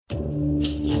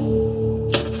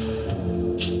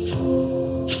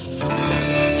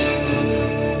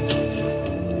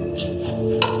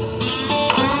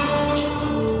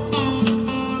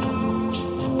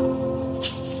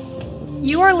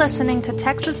listening to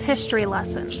Texas History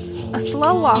Lessons, a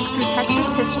slow walk through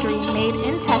Texas history made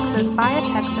in Texas by a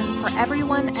Texan for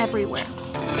everyone, everywhere.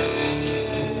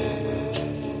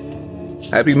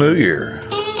 Happy New Year.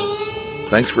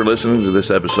 Thanks for listening to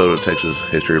this episode of Texas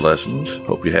History Lessons.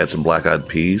 Hope you had some black-eyed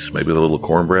peas, maybe a little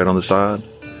cornbread on the side,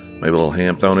 maybe a little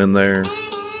ham thrown in there.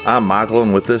 I'm Michael,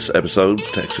 and with this episode,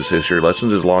 Texas History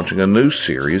Lessons is launching a new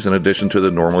series in addition to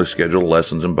the normally scheduled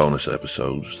lessons and bonus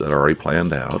episodes that are already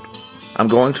planned out. I'm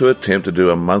going to attempt to do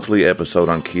a monthly episode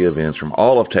on key events from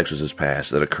all of Texas's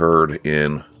past that occurred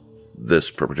in this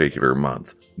particular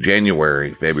month,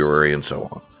 January, February, and so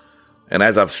on. And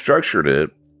as I've structured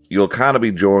it, you'll kind of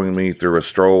be joining me through a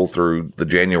stroll through the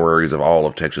Januaries of all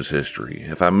of Texas history.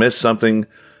 If I miss something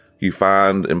you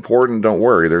find important, don't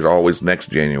worry. There's always next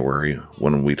January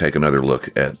when we take another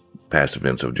look at past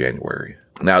events of January.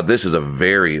 Now, this is a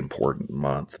very important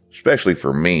month, especially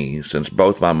for me, since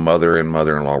both my mother and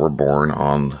mother-in-law were born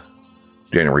on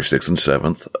January 6th and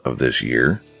 7th of this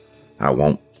year. I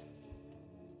won't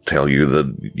tell you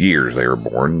the years they were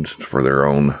born for their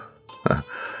own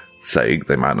sake.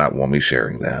 They might not want me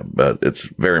sharing that, but it's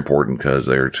very important because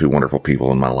they're two wonderful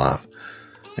people in my life,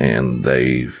 and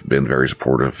they've been very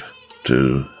supportive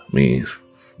to me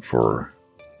for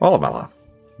all of my life.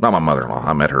 Not my mother-in-law.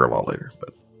 I met her a lot later,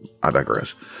 but I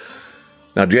digress.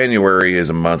 Now, January is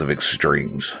a month of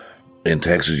extremes. In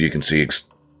Texas, you can see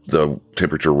the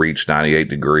temperature reach 98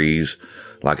 degrees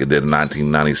like it did in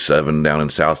 1997 down in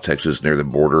South Texas near the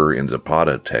border in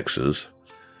Zapata, Texas.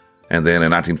 And then in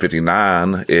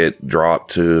 1959, it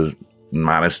dropped to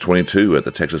minus 22 at the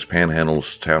Texas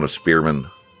Panhandle's town of Spearman.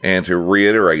 And to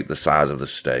reiterate the size of the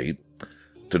state,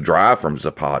 to drive from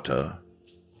Zapata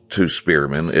to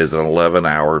Spearman is an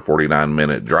 11-hour,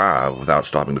 49-minute drive without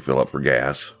stopping to fill up for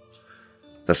gas.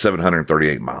 That's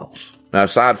 738 miles. Now,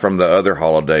 aside from the other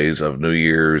holidays of New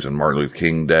Year's and Martin Luther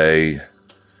King Day,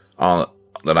 on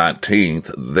the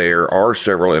 19th, there are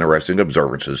several interesting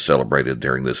observances celebrated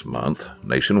during this month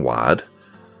nationwide.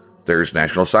 There's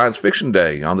National Science Fiction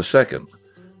Day on the 2nd,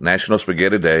 National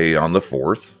Spaghetti Day on the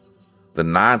 4th. The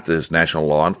 9th is National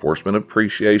Law Enforcement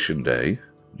Appreciation Day.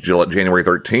 January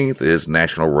 13th is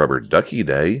National Rubber Ducky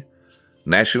Day.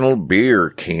 National Beer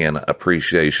Can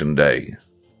Appreciation Day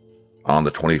on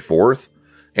the 24th.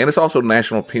 And it's also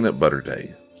National Peanut Butter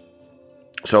Day.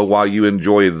 So while you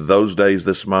enjoy those days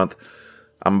this month,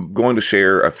 I'm going to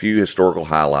share a few historical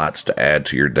highlights to add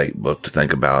to your date book to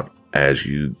think about as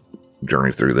you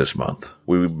journey through this month.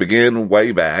 We begin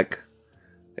way back.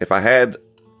 If I had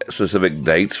specific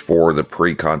dates for the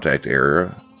pre-contact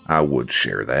era, I would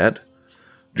share that.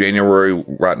 January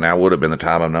right now would have been the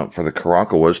time for the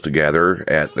Karankawas to gather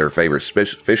at their favorite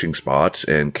fishing spots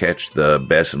and catch the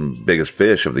best and biggest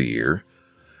fish of the year.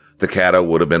 The Caddo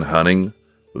would have been hunting.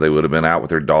 They would have been out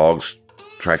with their dogs,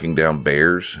 tracking down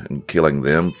bears and killing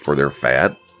them for their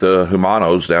fat. The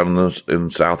Humanos down in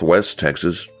southwest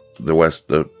Texas,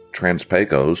 the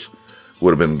Trans-Pecos,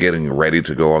 would have been getting ready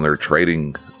to go on their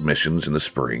trading missions in the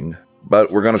spring. But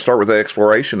we're going to start with the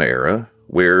exploration era,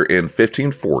 where in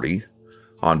 1540,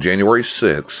 on January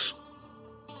 6th,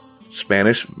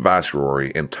 Spanish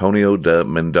Viceroy Antonio de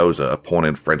Mendoza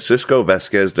appointed Francisco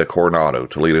Vasquez de Coronado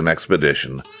to lead an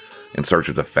expedition in search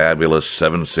of the fabulous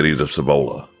 7 cities of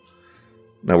Cibola.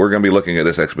 Now, we're going to be looking at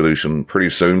this expedition pretty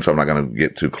soon, so I'm not going to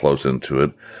get too close into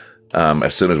it.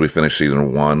 As soon as we finish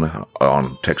season 1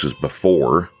 on Texas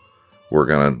Before, we're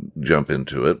going to jump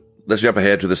into it. Let's jump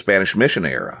ahead to the Spanish Mission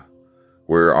era,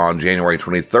 where on January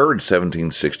 23rd,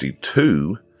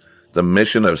 1762, the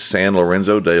mission of San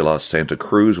Lorenzo de la Santa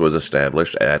Cruz was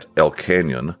established at El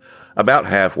Cañon, about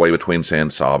halfway between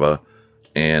San Saba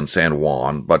and San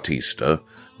Juan Bautista.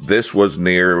 This was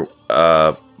near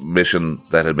a mission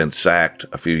that had been sacked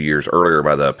a few years earlier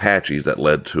by the Apaches that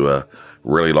led to a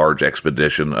really large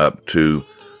expedition up to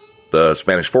the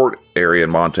Spanish Fort area in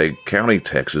Monte County,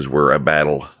 Texas, where a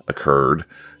battle occurred,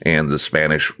 and the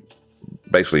Spanish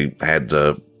basically had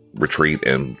to retreat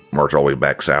and march all the way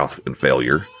back south in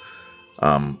failure.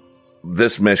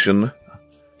 This mission,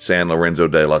 San Lorenzo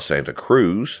de la Santa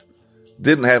Cruz,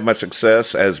 didn't have much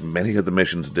success, as many of the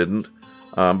missions didn't,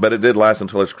 but it did last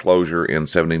until its closure in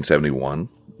 1771.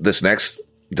 This next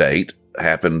date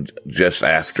happened just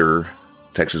after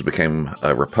Texas became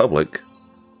a republic.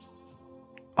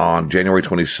 On January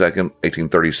 22nd,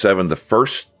 1837, the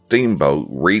first steamboat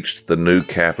reached the new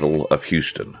capital of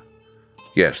Houston.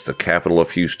 Yes, the capital of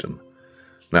Houston.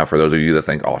 Now, for those of you that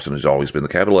think Austin has always been the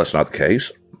capital, that's not the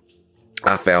case.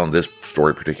 I found this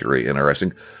story particularly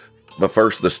interesting. But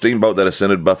first, the steamboat that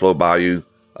ascended Buffalo Bayou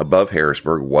above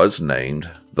Harrisburg was named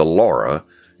the Laura,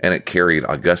 and it carried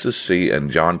Augustus C. and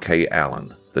John K.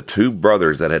 Allen. the two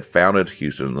brothers that had founded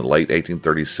Houston in the late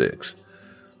 1836.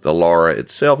 The Laura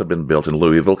itself had been built in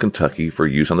Louisville, Kentucky for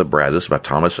use on the Brazos by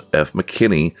Thomas F.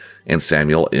 McKinney and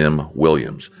Samuel M.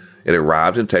 Williams. It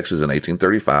arrived in Texas in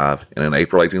 1835, and in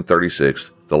April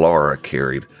 1836, the Laura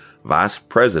carried Vice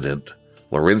President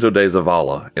Lorenzo de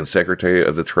Zavala and Secretary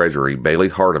of the Treasury Bailey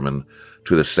Hardiman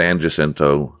to the San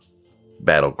Jacinto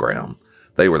battleground.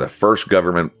 They were the first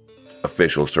government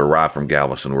officials to arrive from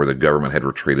Galveston, where the government had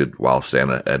retreated while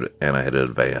Santa Anna had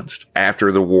advanced.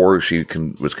 After the war, she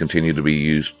was continued to be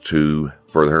used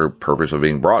for her purpose of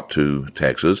being brought to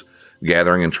Texas,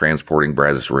 gathering and transporting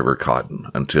Brazos River cotton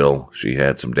until she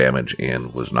had some damage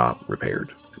and was not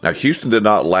repaired. Now, Houston did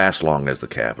not last long as the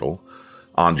capital.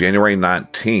 On January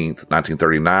 19th,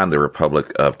 1939, the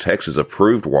Republic of Texas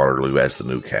approved Waterloo as the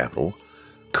new capital.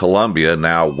 Columbia,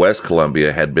 now West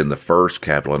Columbia, had been the first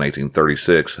capital in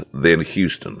 1836, then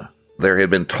Houston. There had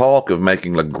been talk of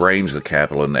making LaGrange the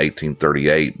capital in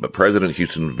 1838, but President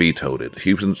Houston vetoed it.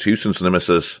 Houston's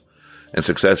nemesis and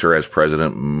successor as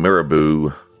President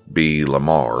Mirabeau B.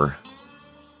 Lamar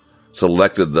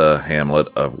selected the hamlet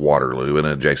of Waterloo and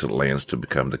adjacent lands to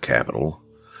become the capital.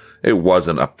 It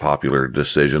wasn't a popular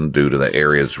decision due to the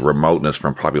area's remoteness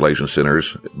from population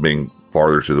centers being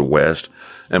farther to the west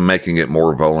and making it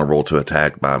more vulnerable to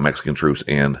attack by Mexican troops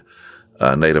and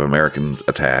Native American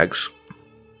attacks.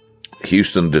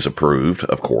 Houston disapproved,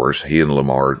 of course. He and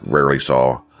Lamar rarely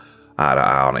saw eye to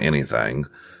eye on anything.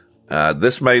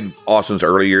 This made Austin's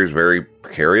early years very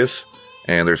precarious,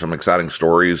 and there's some exciting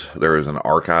stories. There was an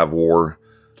archive war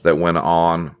that went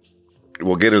on.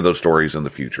 We'll get into those stories in the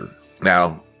future.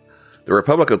 Now, the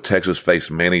Republic of Texas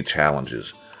faced many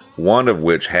challenges, one of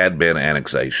which had been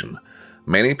annexation.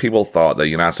 Many people thought the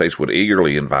United States would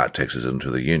eagerly invite Texas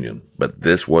into the Union, but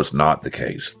this was not the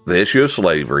case. The issue of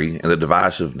slavery and the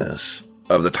divisiveness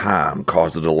of the time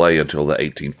caused a delay until the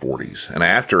 1840s, and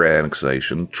after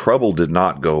annexation, trouble did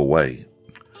not go away.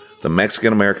 The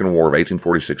Mexican-American War of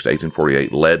 1846 to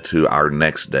 1848 led to our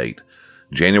next date,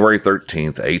 January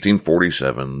 13th,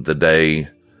 1847, the day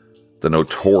the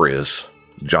notorious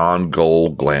John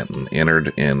Gold Glanton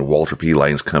entered in Walter P.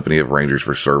 Lane's company of Rangers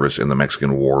for service in the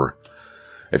Mexican War.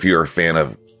 If you're a fan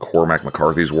of Cormac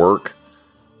McCarthy's work,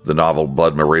 the novel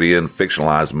Blood Meridian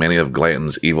fictionalized many of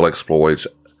Glanton's evil exploits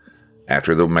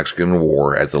after the Mexican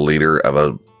War as the leader of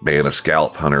a band of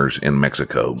scalp hunters in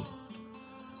Mexico.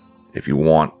 If you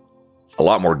want a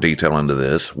lot more detail into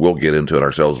this, we'll get into it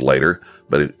ourselves later,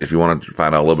 but if you want to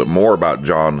find out a little bit more about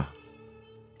John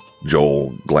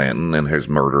Joel Glanton and his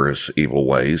murderous evil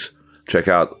ways, check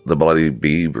out the Bloody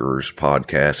Beavers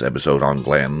podcast episode on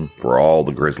Glanton for all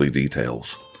the grisly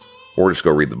details. Or just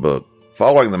go read the book.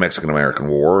 Following the Mexican-American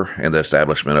War and the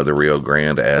establishment of the Rio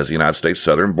Grande as the United States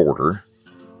southern border,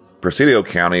 Presidio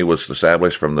County was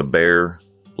established from the Bear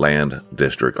Land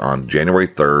District on January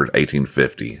 3rd,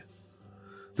 1850.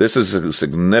 This is a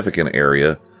significant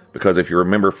area because if you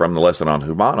remember from the lesson on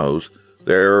Humanos,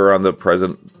 they're on the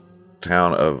present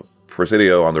town of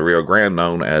Presidio on the Rio Grande,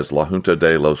 known as La Junta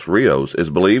de los Rios, is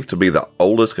believed to be the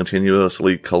oldest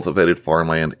continuously cultivated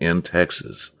farmland in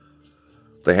Texas.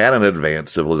 They had an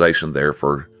advanced civilization there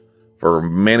for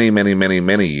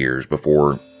many years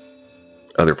before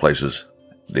other places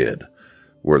did,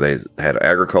 where they had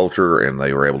agriculture and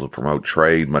they were able to promote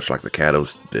trade, much like the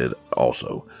Caddos did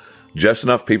also. Just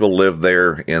enough people lived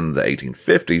there in the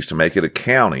 1850s to make it a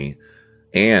county,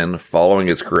 and following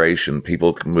its creation,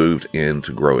 people moved in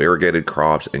to grow irrigated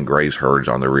crops and graze herds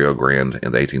on the Rio Grande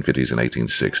in the 1850s and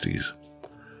 1860s.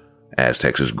 As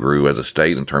Texas grew as a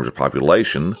state in terms of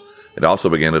population, it also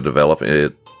began to develop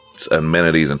its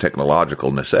amenities and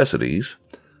technological necessities.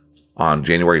 On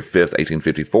January 5th,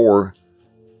 1854,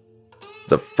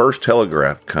 the first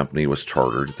telegraph company was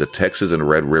chartered, the Texas and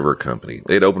Red River Company.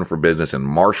 It opened for business in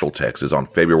Marshall, Texas on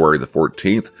February the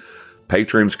 14th.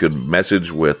 Patrons could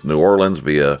message with New Orleans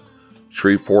via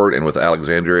Shreveport and with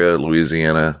Alexandria,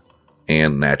 Louisiana,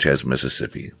 and Natchez,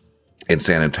 Mississippi. In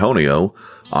San Antonio,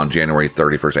 on January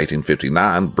 31st,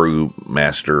 1859,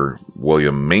 brewmaster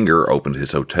William Menger opened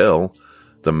his hotel.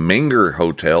 The Menger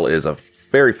Hotel is a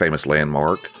very famous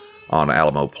landmark on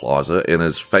Alamo Plaza and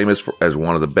is famous as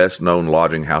one of the best-known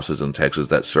lodging houses in Texas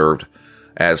that served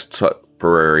as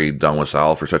temporary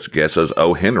domicile for such guests as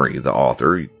O. Henry, the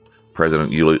author,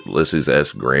 President Ulysses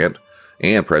S. Grant,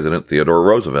 and President Theodore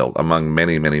Roosevelt, among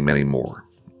many more.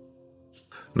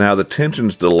 Now, the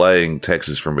tensions delaying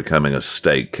Texas from becoming a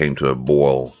state came to a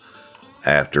boil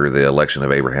after the election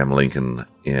of Abraham Lincoln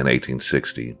in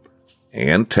 1860,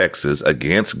 and Texas,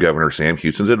 against Governor Sam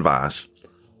Houston's advice,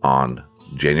 on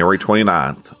January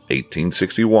 29th,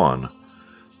 1861,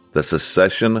 The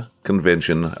Secession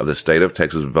Convention of the state of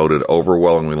Texas voted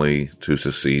overwhelmingly to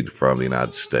secede from the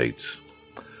United States.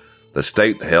 The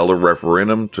state held a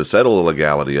referendum to settle the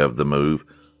legality of the move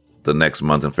the next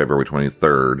month on February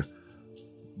 23rd,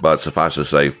 but suffice to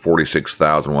say,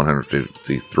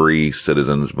 46,153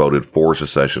 citizens voted for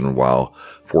secession, while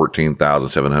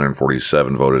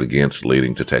 14,747 voted against,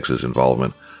 leading to Texas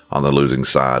involvement on the losing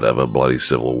side of a bloody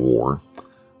civil war.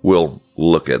 We'll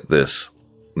look at this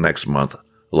next month a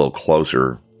little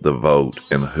closer, the vote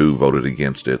and who voted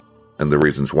against it, and the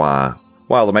reasons why.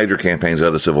 While the major campaigns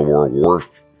of the Civil War were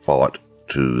fought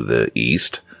to the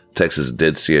east, Texas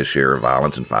did see a share of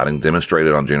violence and fighting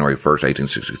demonstrated on January 1st,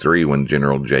 1863, when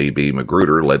General J.B.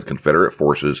 Magruder led Confederate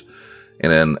forces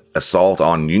in an assault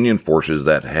on Union forces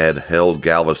that had held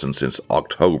Galveston since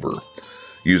October.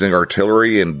 Using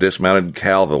artillery and dismounted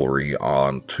cavalry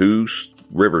on 2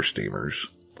 river steamers,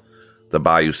 the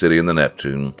Bayou City and the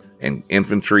Neptune, and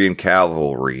infantry and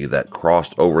cavalry that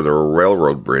crossed over the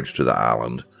railroad bridge to the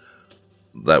island,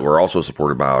 that were also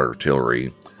supported by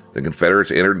artillery, the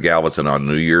Confederates entered Galveston on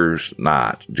New Year's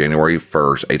night, January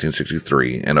 1st,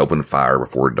 1863, and opened fire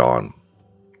before dawn.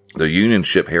 The Union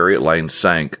ship Harriet Lane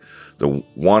sank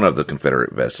one of the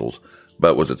Confederate vessels,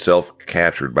 but was itself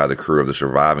captured by the crew of the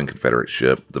surviving Confederate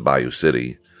ship, the Bayou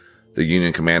City. The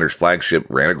Union commander's flagship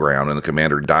ran aground, and the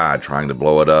commander died trying to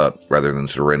blow it up rather than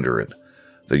surrender it.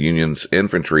 The Union's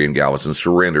infantry in Galveston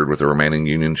surrendered, with the remaining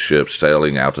Union ships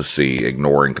sailing out to sea,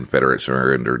 ignoring Confederate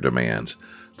surrender demands.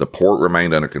 The port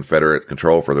remained under Confederate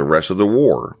control for the rest of the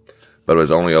war, but it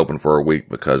was only open for a week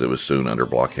because it was soon under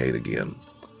blockade again.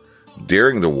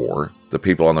 During the war, the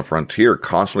people on the frontier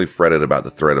constantly fretted about the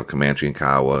threat of Comanche and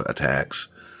Kiowa attacks.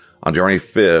 On January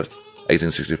 5th,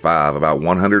 1865, about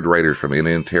 100 raiders from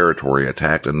Indian Territory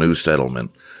attacked a new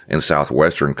settlement in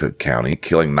southwestern Cook County,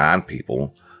 killing 9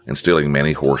 people and stealing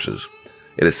many horses.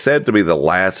 It is said to be the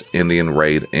last Indian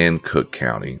raid in Cook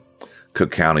County.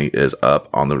 Cook County is up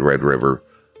on the Red River,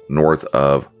 north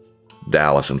of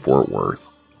Dallas and Fort Worth.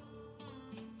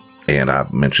 And I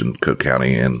mentioned Cook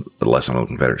County in the lesson on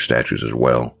Confederate statues as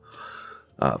well.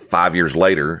 5 years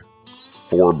later,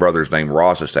 4 brothers named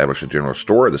Ross established a general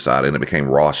store at the site, and it became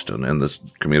Rosston, and this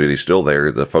community is still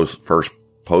there. The first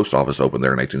post office opened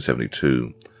there in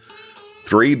 1872.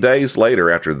 3 days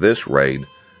later, after this raid,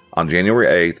 on January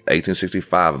 8th,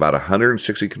 1865, about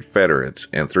 160 Confederates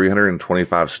and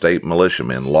 325 state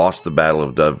militiamen lost the Battle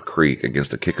of Dove Creek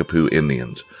against the Kickapoo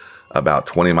Indians, about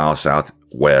 20 miles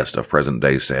southwest of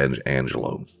present-day San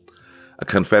Angelo. A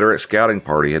Confederate scouting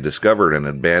party had discovered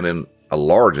a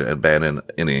large abandoned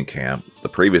Indian camp the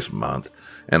previous month,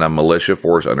 and a militia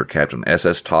force under Captain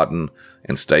S.S. Totten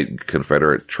and state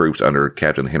Confederate troops under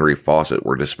Captain Henry Fawcett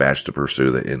were dispatched to pursue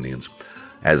the Indians.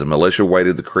 As the militia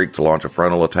waded the creek to launch a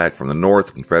frontal attack from the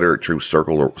north, Confederate troops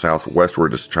circled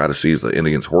southwestward to try to seize the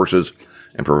Indians' horses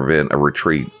and prevent a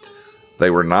retreat. They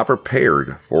were not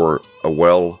prepared for a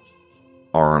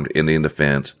well-armed Indian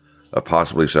defense of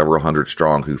possibly several hundred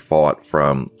strong who fought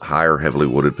from higher, heavily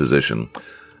wooded position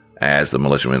as the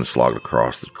militiamen slogged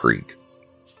across the creek.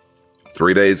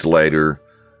 3 days later,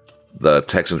 the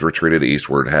Texans retreated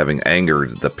eastward, having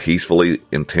angered the peacefully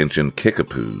intentioned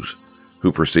Kickapoos,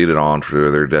 who proceeded on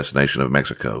to their destination of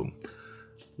Mexico.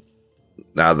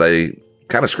 Now, they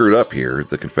kind of screwed up here,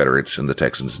 the Confederates and the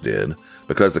Texans did,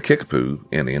 because the Kickapoo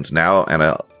Indians, now an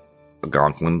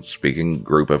Algonquin-speaking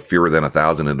group of fewer than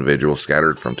 1,000 individuals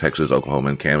scattered from Texas, Oklahoma,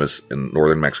 and Kansas in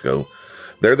northern Mexico,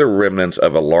 they're the remnants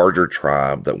of a larger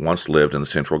tribe that once lived in the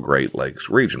central Great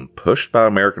Lakes region. Pushed by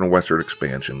American westward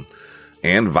expansion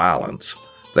and violence,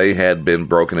 they had been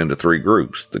broken into 3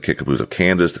 groups: the Kickapoos of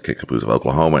Kansas, the Kickapoos of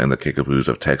Oklahoma, and the Kickapoos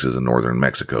of Texas and northern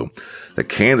Mexico. The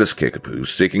Kansas Kickapoos,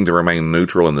 seeking to remain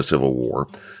neutral in the Civil War,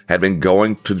 had been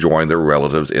going to join their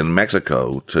relatives in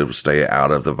Mexico to stay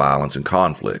out of the violence and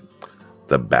conflict.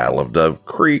 The Battle of Dove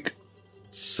Creek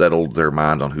settled their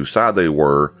mind on whose side they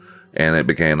were, and it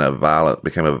became a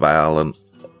violent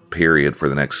period for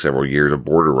the next several years of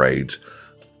border raids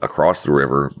across the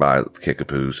river by the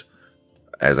Kickapoos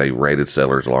as they raided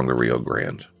settlers along the Rio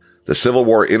Grande. The Civil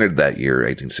War ended that year,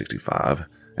 1865,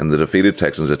 and the defeated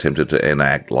Texans attempted to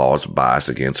enact laws biased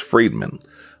against freedmen.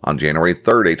 On January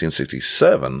 3rd,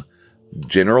 1867,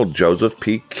 General Joseph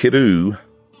P. Kidoo,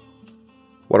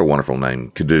 what a wonderful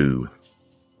name, Kidoo,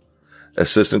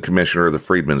 Assistant Commissioner of the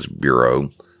Freedmen's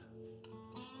Bureau,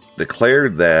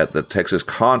 declared that the Texas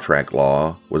contract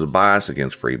law was biased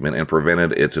against freedmen and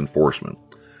prevented its enforcement.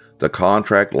 The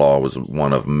contract law was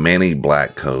one of many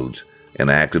black codes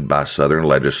enacted by Southern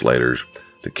legislators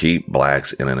to keep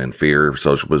blacks in an inferior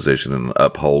social position and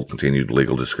uphold continued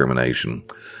legal discrimination.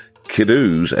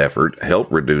 Kiddoux's effort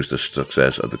helped reduce the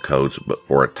success of the codes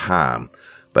for a time,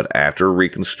 but after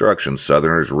Reconstruction,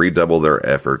 Southerners redoubled their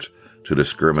efforts to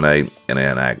discriminate and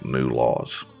enact new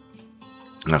laws.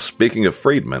 Now, speaking of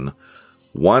freedmen,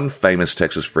 one famous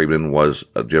Texas freedman was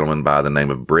a gentleman by the name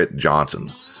of Britt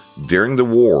Johnson. During the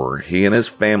war, he and his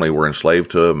family were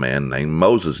enslaved to a man named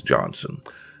Moses Johnson.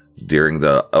 During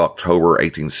the October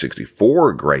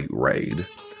 1864 Great Raid,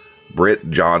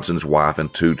 Britt Johnson's wife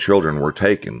and 2 children were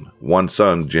taken. One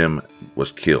son, Jim,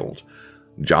 was killed.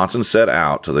 Johnson set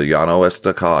out to the Llano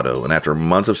Estacado, and after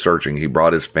months of searching, he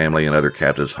brought his family and other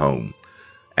captives home.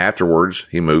 Afterwards,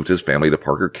 he moved his family to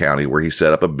Parker County, where he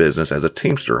set up a business as a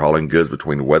teamster hauling goods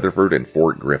between Weatherford and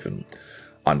Fort Griffin.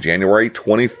 On January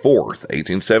 24th,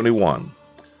 1871,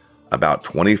 about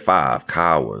 25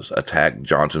 Kiowas attacked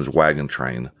Johnson's wagon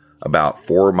train about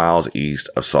 4 miles east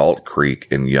of Salt Creek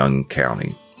in Young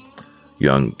County.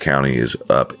 Young County is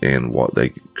up in what they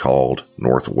called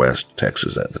Northwest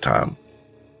Texas at the time.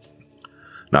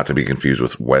 Not to be confused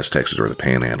with West Texas or the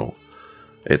Panhandle.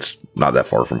 It's not that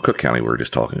far from Cook County we were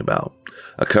just talking about.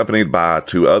 Accompanied by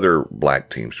 2 other black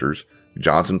teamsters,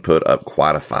 Johnson put up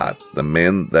quite a fight. The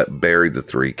men that buried the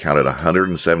 3 counted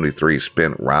 173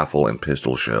 spent rifle and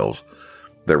pistol shells.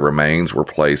 Their remains were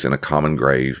placed in a common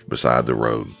grave beside the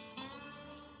road.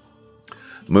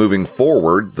 Moving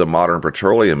forward, the modern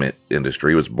petroleum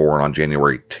industry was born on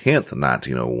January 10th,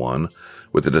 1901,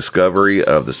 with the discovery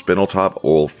of the Spindletop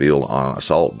oil field on a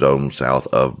salt dome south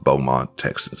of Beaumont,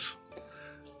 Texas.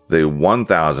 The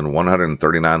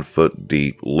 1,139-foot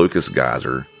deep Lucas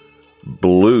Geyser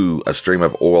blew a stream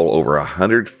of oil over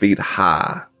 100 feet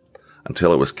high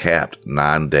until it was capped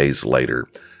 9 days later.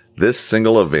 This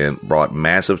single event brought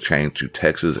massive change to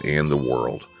Texas and the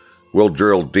world. We'll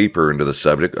drill deeper into the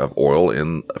subject of oil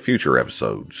in future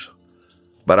episodes.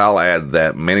 But I'll add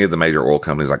that many of the major oil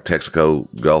companies like Texaco,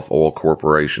 Gulf Oil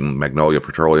Corporation, Magnolia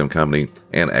Petroleum Company,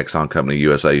 and Exxon Company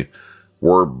USA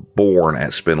were born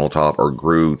at Spindletop or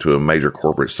grew to a major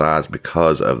corporate size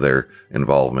because of their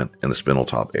involvement in the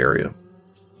Spindletop area.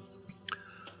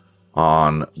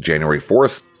 On January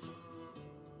 4th,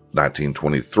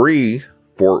 1923,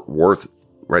 Fort Worth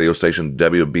radio station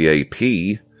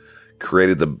WBAP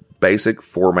created the basic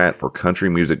format for country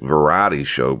music variety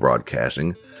show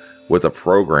broadcasting with a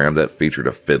program that featured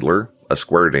a fiddler, a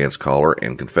square dance caller,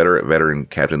 and Confederate veteran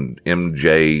Captain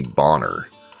M.J. Bonner.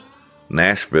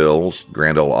 Nashville's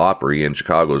Grand Ole Opry and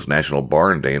Chicago's National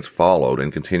Barn Dance followed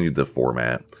and continued the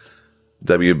format.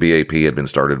 WBAP had been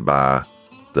started by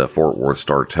the Fort Worth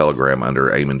Star-Telegram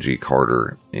under Amon G.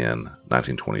 Carter in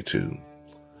 1922.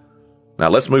 Now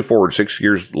let's move forward 6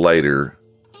 years later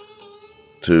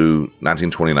to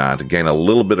 1929 to gain a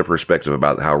little bit of perspective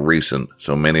about how recent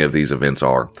so many of these events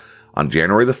are. On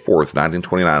January the 4th,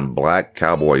 1929, black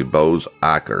cowboy Bose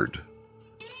Eichard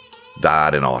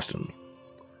died in Austin.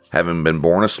 Having been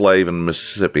born a slave in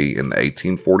Mississippi in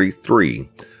 1843,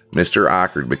 Mr.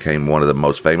 Eichard became one of the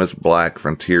most famous black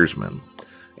frontiersmen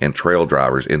and trail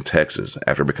drivers in Texas.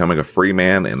 After becoming a free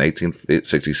man in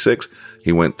 1866,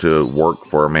 he went to work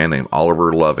for a man named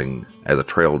Oliver Loving as a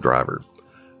trail driver.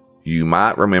 You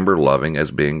might remember Loving as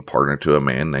being partner to a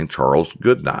man named Charles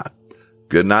Goodnight.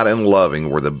 Goodnight and Loving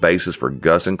were the basis for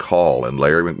Gus and Call in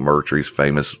Larry McMurtry's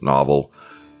famous novel,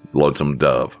 Lonesome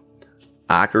Dove.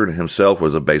 Eichard himself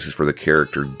was a basis for the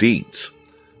character Dietz,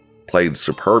 played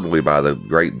superbly by the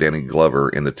great Danny Glover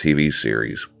in the TV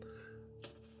series.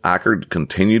 Eichard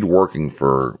continued working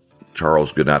for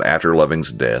Charles Goodnight after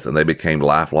Loving's death, and they became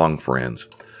lifelong friends.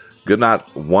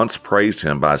 Goodnight once praised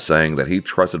him by saying that he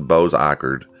trusted Bose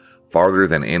Eichard farther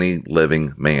than any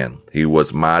living man. He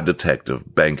was my detective,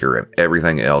 banker, and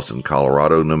everything else in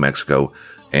Colorado, New Mexico,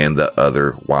 and the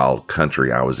other wild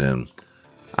country I was in.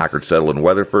 Eichard settled in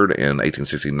Weatherford in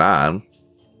 1869,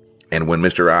 and when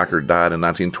Mr. Eichard died in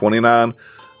 1929,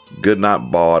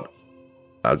 Goodnight bought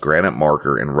a granite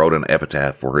marker and wrote an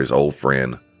epitaph for his old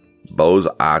friend. Bose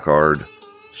Eichard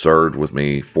served with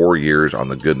me 4 years on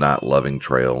the Goodnight Loving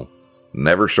Trail,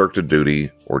 never shirked a duty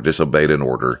or disobeyed an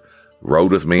order,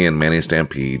 rode with me in many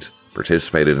stampedes,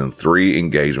 participated in 3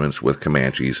 engagements with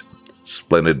Comanches,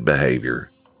 splendid behavior.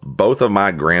 Both of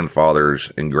my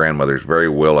grandfathers and grandmothers very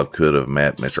well could have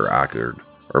met Mr. Eichard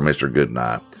or Mr.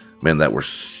 Goodnight, men that were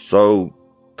so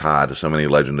tied to so many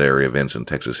legendary events in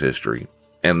Texas history.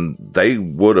 And they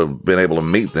would have been able to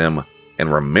meet them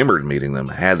and remembered meeting them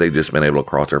had they just been able to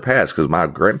cross their paths, because my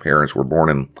grandparents were born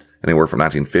in anywhere from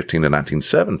 1915 to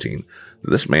 1917.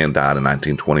 This man died in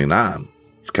 1929.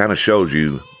 It kind of shows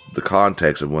you the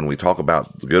context of when we talk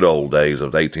about the good old days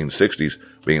of the 1860s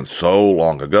being so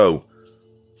long ago.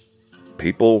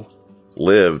 People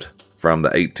lived from the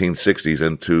 1860s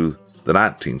into the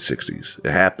 1960s.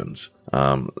 It happens.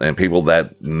 And people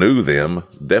that knew them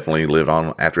definitely lived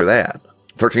on after that.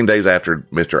 13 days after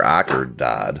Mr. Eicher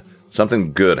died,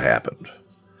 something good happened.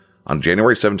 On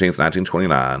January 17th,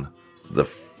 1929, the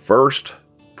first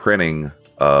printing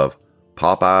of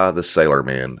Popeye the Sailor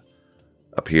Man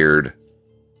appeared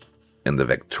in the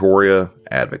Victoria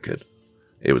Advocate.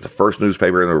 It was the first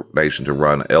newspaper in the nation to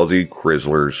run L.G.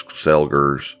 Chrysler's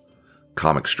Selger's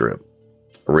comic strip,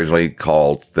 originally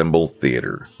called Thimble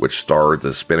Theater, which starred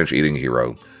the spinach-eating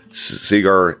hero.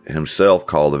 Segar himself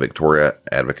called the Victoria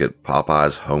Advocate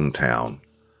Popeye's hometown.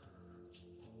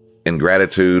 In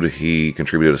gratitude, he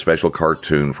contributed a special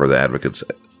cartoon for the Advocate's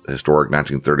historic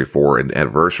 1934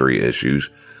 anniversary issues.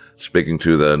 Speaking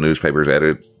to the newspaper's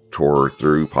editor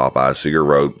through Popeye, Segar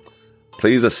wrote,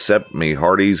 "Please accept me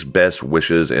hearty's best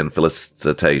wishes and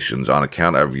felicitations on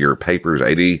account of your paper's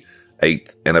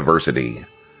 88th anniversary.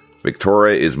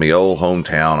 Victoria is me old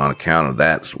hometown on account of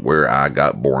that's where I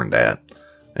got born at."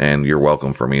 And you're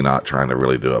welcome for me not trying to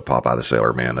really do a Popeye the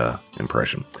Sailor Man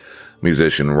impression.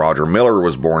 Musician Roger Miller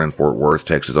was born in Fort Worth,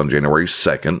 Texas on January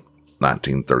 2nd,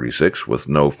 1936. With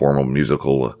no formal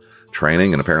musical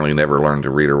training and apparently never learned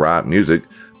to read or write music,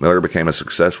 Miller became a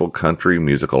successful country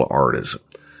musical artist.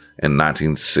 In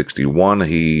 1961,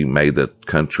 he made the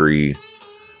country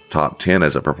top 10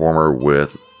 as a performer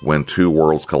with When Two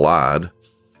Worlds Collide,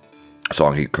 a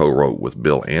song he co-wrote with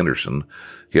Bill Anderson.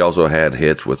 He also had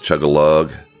hits with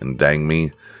Chug-a-Lug and Dang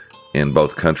Me in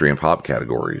both country and pop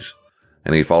categories.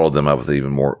 And he followed them up with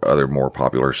even more other more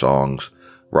popular songs.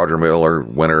 Roger Miller,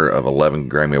 winner of 11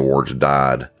 Grammy Awards,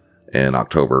 died in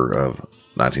October of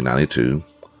 1992.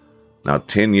 Now,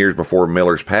 10 years before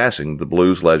Miller's passing, the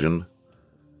blues legend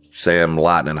Sam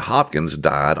Lightnin' Hopkins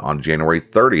died on January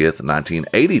 30th,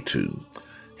 1982.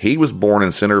 He was born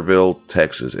in Centerville,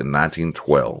 Texas in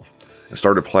 1912 and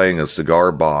started playing a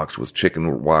cigar box with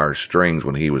chicken wire strings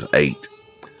when he was 8.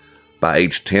 By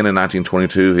age 10 in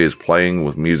 1922, he is playing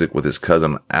with music with his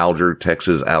cousin Alger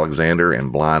Texas Alexander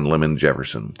and Blind Lemon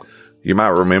Jefferson. You might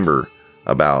remember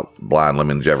about Blind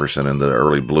Lemon Jefferson in the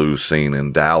early blues scene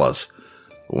in Dallas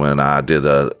when I did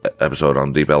an episode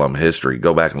on Deep Ellum history.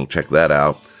 Go back and check that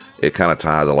out. It kind of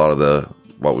ties a lot of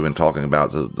what we've been talking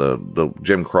about, the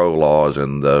Jim Crow laws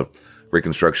and the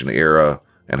Reconstruction era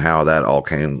and how that all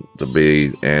came to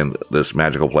be. And this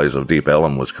magical place of Deep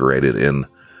Ellum was created in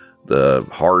the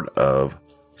heart of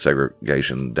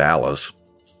segregation Dallas.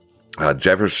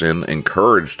 Jefferson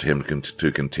encouraged him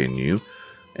to continue.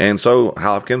 And so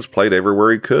Hopkins played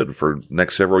everywhere he could for the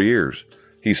next several years.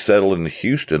 He settled in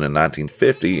Houston in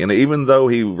 1950. And even though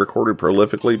he recorded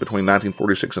prolifically between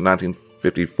 1946 and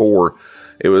 1954,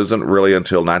 it wasn't really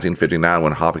until 1959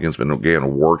 when Hopkins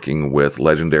began working with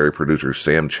legendary producer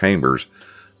Sam Chambers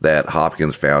that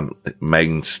Hopkins found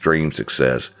mainstream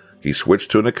success. He switched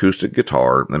to an acoustic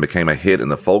guitar and became a hit in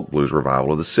the folk blues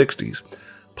revival of the 60s,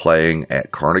 playing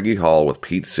at Carnegie Hall with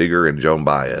Pete Seeger and Joan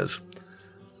Baez.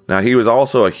 Now, he was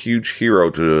also a huge hero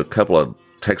to a couple of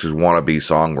Texas wannabe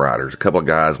songwriters, a couple of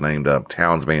guys named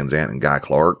Townes Van Zandt and Guy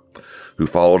Clark, who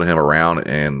followed him around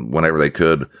and whenever they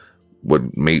could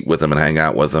would meet with him and hang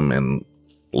out with him and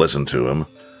listen to him.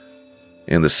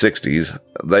 In the 60s,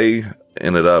 they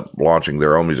ended up launching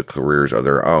their own music careers of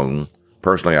their own.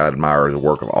 Personally, I admire the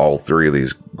work of all three of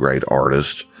these great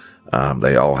artists.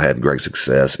 They all had great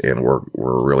success and were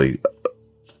really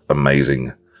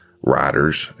amazing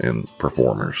writers and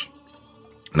performers.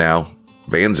 Now,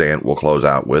 Van Zandt will close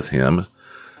out with him,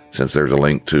 since there's a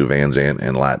link to Van Zandt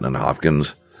and Lightnin'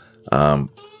 Hopkins.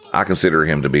 I consider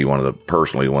him to be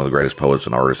personally one of the greatest poets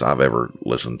and artists I've ever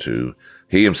listened to.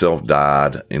 He himself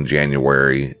died in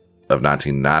January of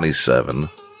 1997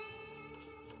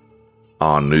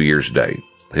 on New Year's Day.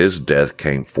 His death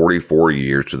came 44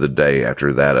 years to the day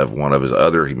after that of one of his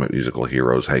other musical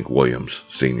heroes, Hank Williams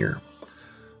Sr.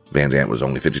 Van Zandt was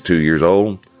only 52 years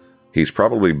old. He's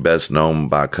probably best known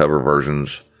by cover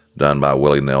versions done by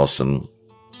Willie Nelson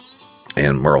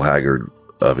and Merle Haggard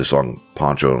of his song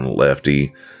Poncho and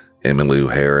Lefty.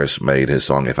 Emmylou Harris made his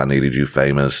song If I Needed You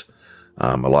famous.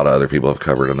 A lot of other people have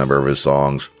covered a number of his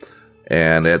songs.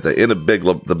 And at the end of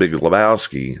The Big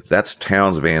Lebowski, that's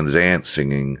Townes Van Zandt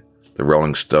singing the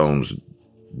Rolling Stones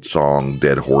song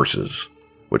Dead Horses,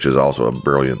 which is also a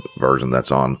brilliant version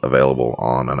that's available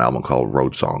on an album called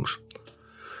Road Songs.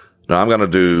 Now, I'm going to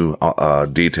do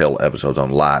detailed episodes on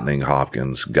Lightnin'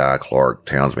 Hopkins, Guy Clark,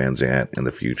 Townes Van Zandt in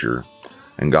the future.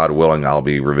 And God willing, I'll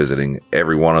be revisiting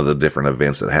every one of the different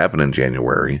events that happened in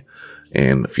January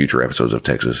in future episodes of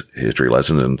Texas History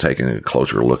Lessons and taking a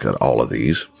closer look at all of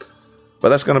these. But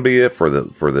that's going to be it for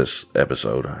this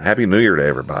episode. Happy New Year to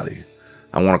everybody.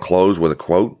 I want to close with a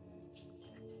quote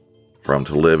from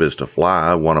To Live Is to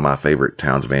Fly, one of my favorite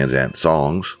Townes Van Zandt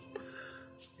songs.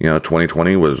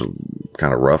 2020 was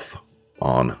kind of rough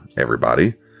on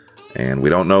everybody, and we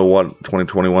don't know what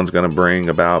 2021 is going to bring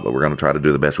about, but we're going to try to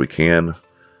do the best we can.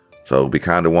 So be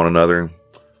kind to one another.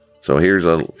 So here's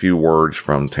a few words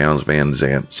from Townes Van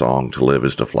Zandt's song, To Live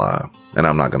Is to Fly. And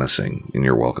I'm not going to sing, and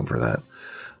you're welcome for that.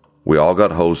 We all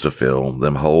got holes to fill.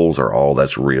 Them holes are all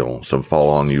that's real. Some fall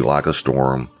on you like a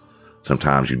storm.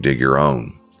 Sometimes you dig your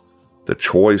own. The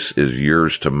choice is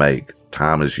yours to make.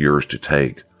 Time is yours to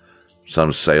take.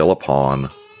 Some sail upon,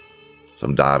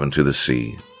 some dive into the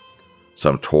sea.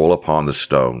 Some toil upon the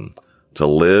stone. To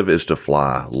live is to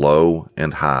fly low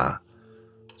and high.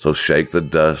 So shake the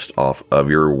dust off of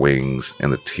your wings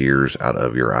and the tears out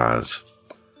of your eyes.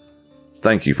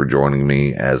 Thank you for joining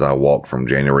me as I walk from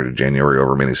January to January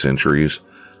over many centuries.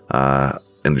 I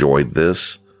enjoyed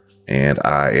this, and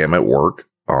I am at work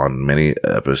on many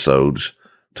episodes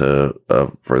for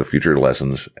the future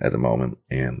lessons at the moment.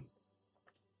 And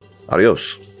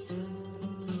adios.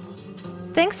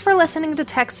 Thanks for listening to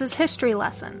Texas History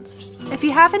Lessons. If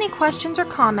you have any questions or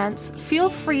comments, feel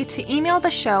free to email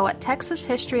the show at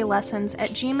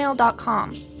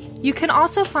texashistorylessons@gmail.com. You can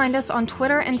also find us on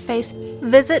Twitter and Facebook.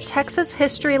 Visit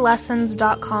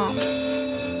texashistorylessons.com.